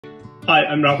Hi,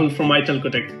 I'm Rahul from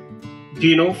Telecom. Do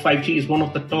you know 5G is one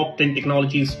of the top 10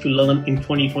 technologies to learn in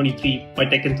 2023 by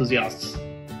tech enthusiasts?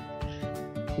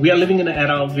 We are living in an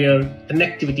era where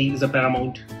connectivity is a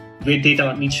paramount, where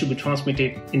data needs to be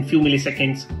transmitted in few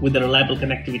milliseconds with a reliable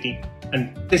connectivity.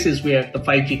 And this is where the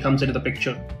 5G comes into the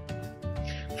picture.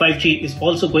 5G is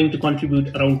also going to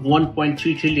contribute around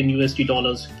 $1.3 trillion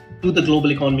to the global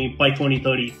economy by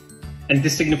 2030. And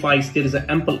this signifies there is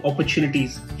ample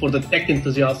opportunities for the tech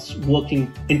enthusiasts working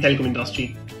in telecom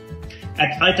industry.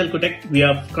 At iTelco, we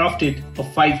have crafted a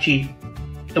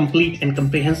 5G complete and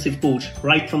comprehensive course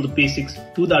right from the basics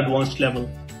to the advanced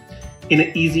level in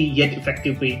an easy yet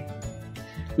effective way.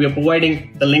 We are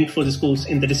providing the link for this course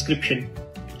in the description.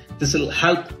 This will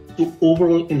help to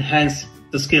overall enhance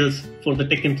the skills for the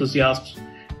tech enthusiasts,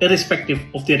 irrespective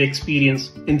of their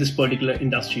experience in this particular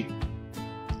industry.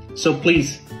 So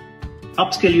please,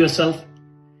 upskill yourself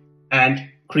and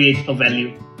create a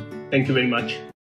value. Thank you very much.